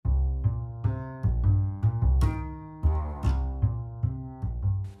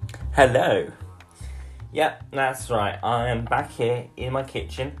Hello. Yep, that's right. I am back here in my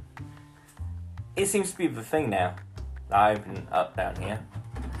kitchen. It seems to be the thing now. I've been up down here.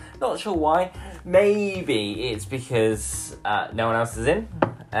 Not sure why. Maybe it's because no one else is in,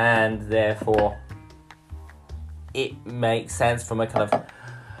 and therefore it makes sense from a kind of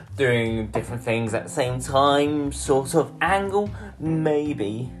doing different things at the same time sort of angle.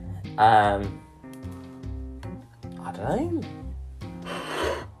 Maybe. I don't know.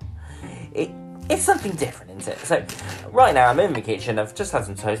 It's something different, isn't it? So, right now I'm in the kitchen, I've just had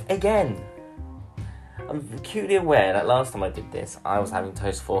some toast again. I'm acutely aware that last time I did this, I was having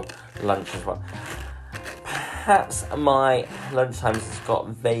toast for lunch as well. Perhaps my lunchtimes has got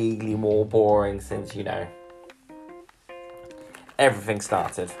vaguely more boring since, everything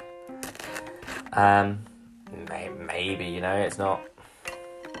started. Maybe, it's not.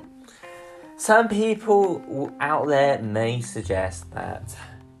 Some people out there may suggest that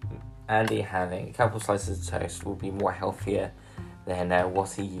Andy having a couple slices of toast will be more healthier than what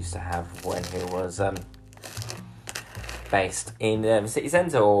he used to have when he was based in the city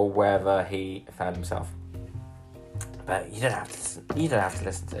centre or wherever he found himself. But you don't have to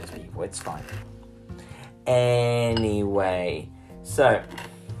listen to those people. It's fine. Anyway, so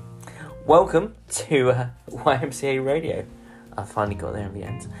welcome to YMCA Radio. I finally got there in the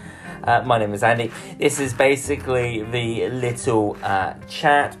end. My name is Andy. This is basically the little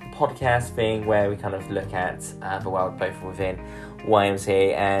chat podcast thing where we kind of look at the world both within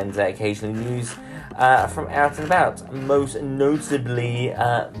YMCA and occasionally news from out and about. Most notably,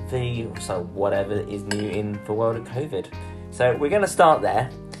 whatever is new in the world of COVID. So we're going to start there,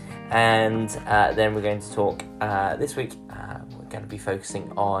 and then we're going to talk this week. We're going to be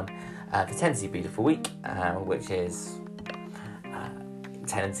focusing on the Tenancy Beat of the week, which is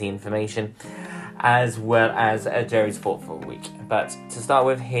tenancy information, as well as Gerrys Thought for a week. But to start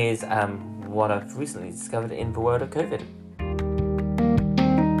with, here's what I've recently discovered in the world of COVID.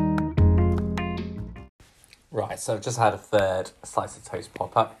 Right, so I've just had a third slice of toast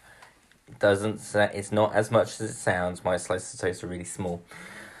pop up. It's not as much as it sounds. My slices of toast are really small.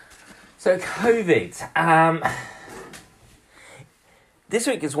 So COVID. This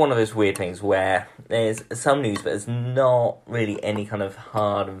week is one of those weird things where there's some news, but there's not really any kind of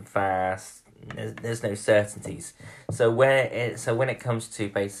hard and fast. There's no certainties. So when it comes to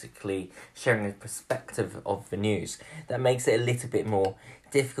basically sharing a perspective of the news, that makes it a little bit more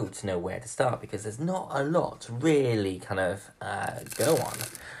difficult to know where to start because there's not a lot to really kind of go on.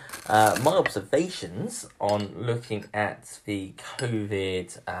 My observations on looking at the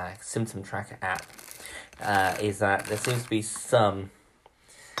COVID symptom tracker app is that there seems to be some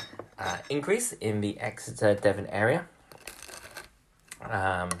increase in the Exeter, Devon area.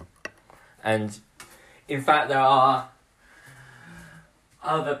 And in fact, there are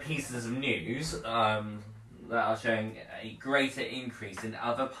other pieces of news that are showing a greater increase in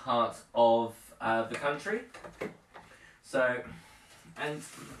other parts of the country. So, and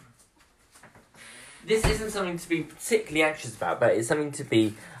this isn't something to be particularly anxious about, but it's something to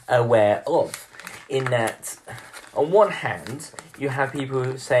be aware of, in that on one hand, you have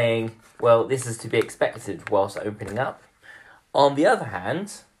people saying, well, this is to be expected whilst opening up. On the other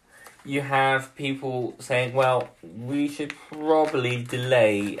hand, you have people saying, well, we should probably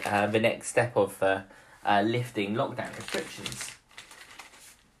delay the next step of lifting lockdown restrictions.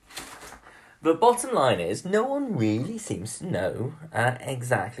 The bottom line is, no one really seems to know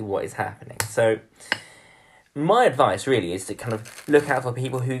exactly what is happening. So my advice really is to kind of look out for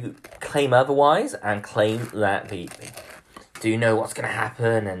people who claim otherwise and claim that they do know what's going to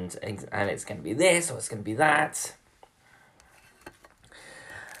happen and it's going to be this or it's going to be that.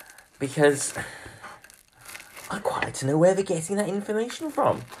 Because I'd quite like to know where they're getting that information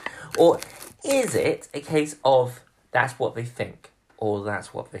from. Or is it a case of that's what they think or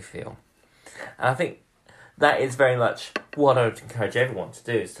that's what they feel? And I think that is very much what I would encourage everyone to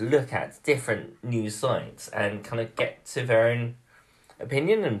do, is to look at different news sites and kind of get to their own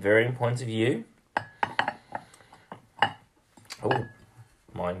opinion and their own point of view. Oh,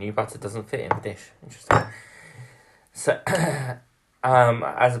 my new butter doesn't fit in the dish. Interesting. So,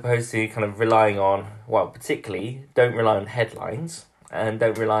 as opposed to kind of relying on, well, particularly, don't rely on headlines and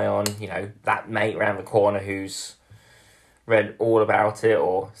don't rely on, that mate around the corner who's read all about it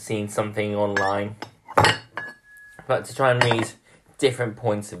or seen something online. But to try and read different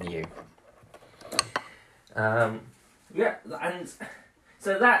points of view. And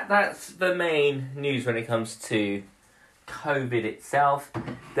so that's the main news when it comes to COVID itself.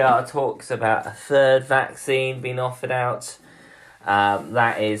 There are talks about a third vaccine being offered out.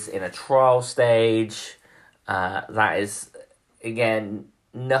 That is in a trial stage. That is, again,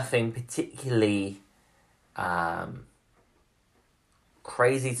 nothing particularly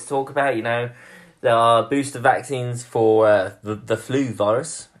crazy to talk about. You know, there are booster vaccines for the flu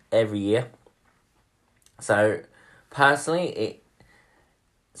virus every year. So, personally,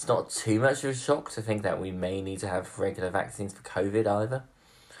 it's not too much of a shock to think that we may need to have regular vaccines for COVID either.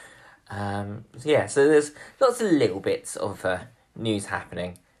 So there's lots of little bits of news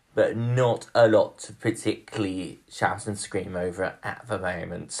happening, but not a lot to particularly shout and scream over at the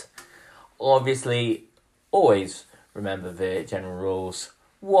moment. Obviously, always remember the general rules.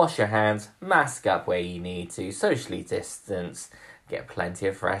 Wash your hands, mask up where you need to, socially distance, get plenty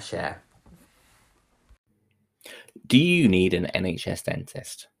of fresh air. Do you need an NHS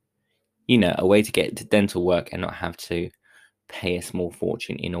dentist? You know, a way to get to dental work and not have to pay a small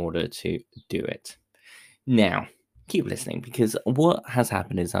fortune in order to do it. Now, keep listening, because what has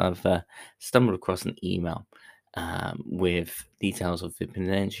happened is I've stumbled across an email with details of the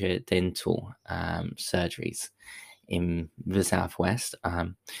Peninsula dental surgeries in the southwest,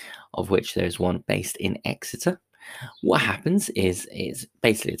 of which there's one based in Exeter. What happens is it's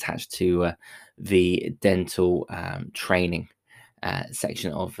basically attached to the dental training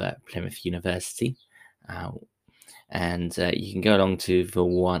section of Plymouth University. And you can go along to the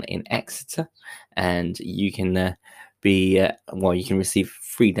one in Exeter, and you can you can receive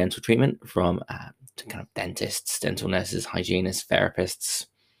free dental treatment from kind of dentists, dental nurses, hygienists, therapists,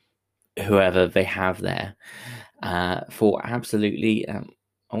 whoever they have there, for absolutely, I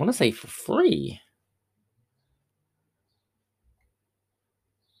want to say for free.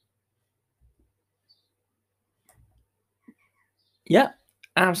 Yeah,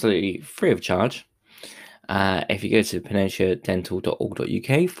 absolutely free of charge. If you go to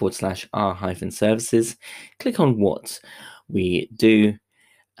peninsuladental.org.uk/r-services, click on what we do.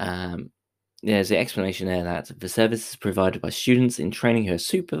 There's the explanation there that the service is provided by students in training who are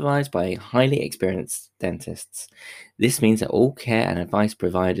supervised by highly experienced dentists. This means that all care and advice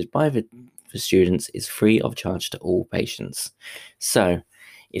provided by the students is free of charge to all patients. So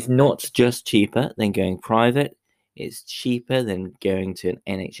it's not just cheaper than going private, it's cheaper than going to an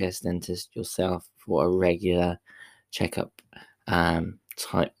NHS dentist yourself for a regular checkup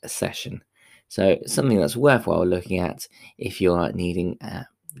type session. So something that's worthwhile looking at if you are needing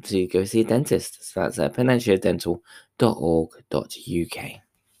to go see a dentist. So that's at peninsuladental.org.uk.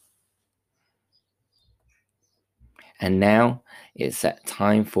 And now it's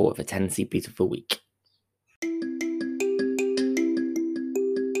time for the Tenancy Beat of the Week.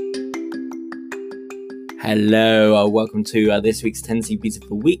 Hello, welcome to this week's Tenancy Beat of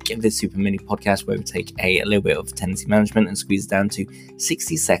the Week, this super mini podcast where we take a little bit of tenancy management and squeeze it down to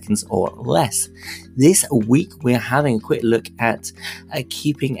 60 seconds or less. This week we're having a quick look at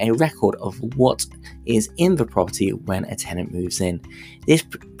keeping a record of what is in the property when a tenant moves in. This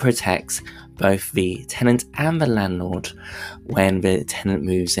protects both the tenant and the landlord when the tenant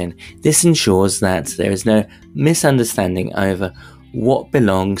moves in. This ensures that there is no misunderstanding over what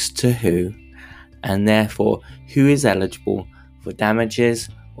belongs to who, and therefore who is eligible for damages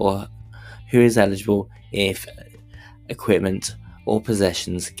or who is eligible if equipment or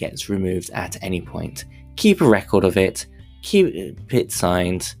possessions gets removed at any point. Keep a record of it, keep it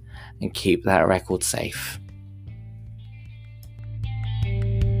signed, and keep that record safe.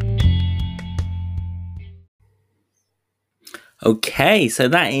 Okay, so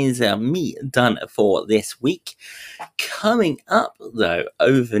that is me done for this week. Coming up, though,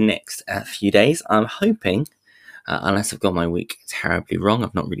 over the next few days, I'm hoping, unless I've got my week terribly wrong,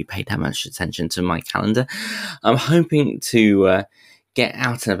 I've not really paid that much attention to my calendar, I'm hoping to get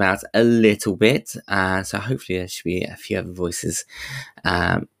out and about a little bit. So hopefully there should be a few other voices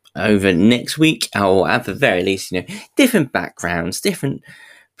over next week, or at the very least, different backgrounds, different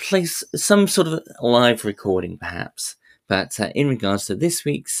place, some sort of live recording perhaps. But in regards to this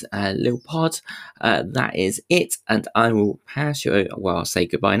week's little pod, that is it. And I will pass you over. Well, I'll say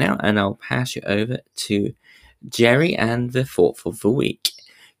goodbye now, and I'll pass you over to Gerry and the thought for the week.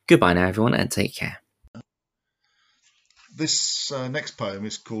 Goodbye now, everyone, and take care. This next poem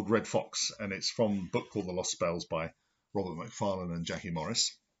is called Red Fox, and it's from a book called The Lost Spells by Robert Macfarlane and Jackie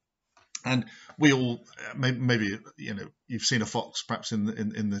Morris. And we all, maybe you've seen a fox perhaps in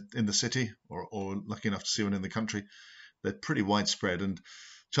the city, or lucky enough to see one in the country. They're pretty widespread, and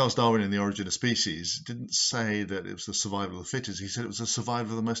Charles Darwin in The Origin of Species didn't say that it was the survival of the fittest. He said it was the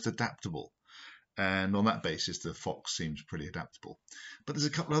survival of the most adaptable. And on that basis, the fox seems pretty adaptable. But there's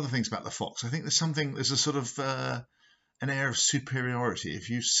a couple of other things about the fox. I think there's a sort of an air of superiority. If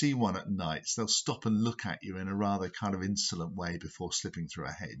you see one at night, they'll stop and look at you in a rather kind of insolent way before slipping through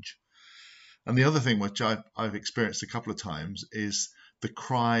a hedge. And the other thing which I've experienced a couple of times is the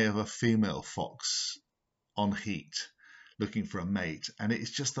cry of a female fox on heat, looking for a mate, and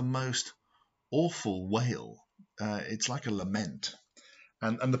it's just the most awful wail. It's like a lament,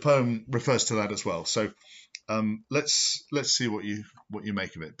 and the poem refers to that as well. So let's see what you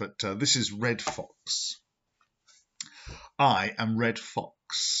make of it. But this is Red Fox. I am Red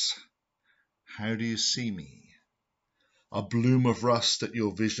Fox. How do you see me? A bloom of rust at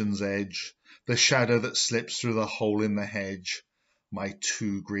your vision's edge, the shadow that slips through the hole in the hedge, my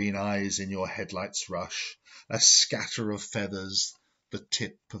 2 green eyes in your headlights rush, a scatter of feathers, the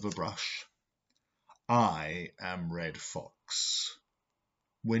tip of a brush. I am Red Fox.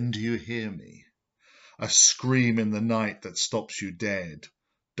 When do you hear me? A scream in the night that stops you dead,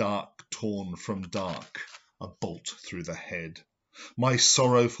 dark torn from dark, a bolt through the head. My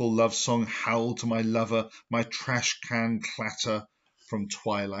sorrowful love song howl to my lover, my trash can clatter from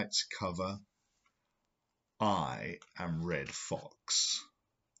twilight's cover. I am Red Fox.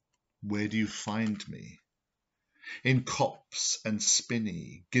 Where do you find me? In copse and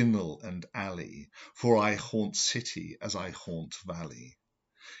spinney, ginnel and alley, for I haunt city as I haunt valley.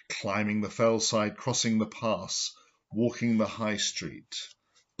 Climbing the fellside, crossing the pass, walking the high street,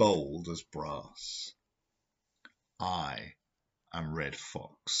 bold as brass. I am Red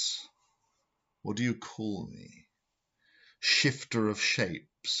Fox. What do you call me? Shifter of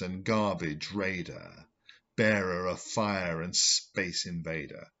shapes and garbage raider, bearer of fire and space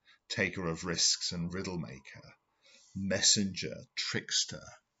invader, taker of risks and riddle maker, messenger, trickster,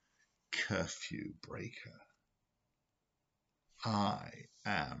 curfew breaker. I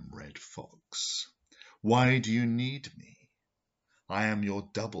am Red Fox. Why do you need me? I am your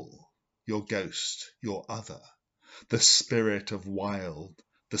double, your ghost, your other, the spirit of wild,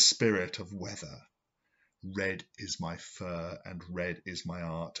 the spirit of weather. Red is my fur, and red is my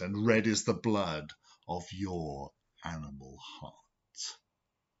art, and red is the blood of your animal heart.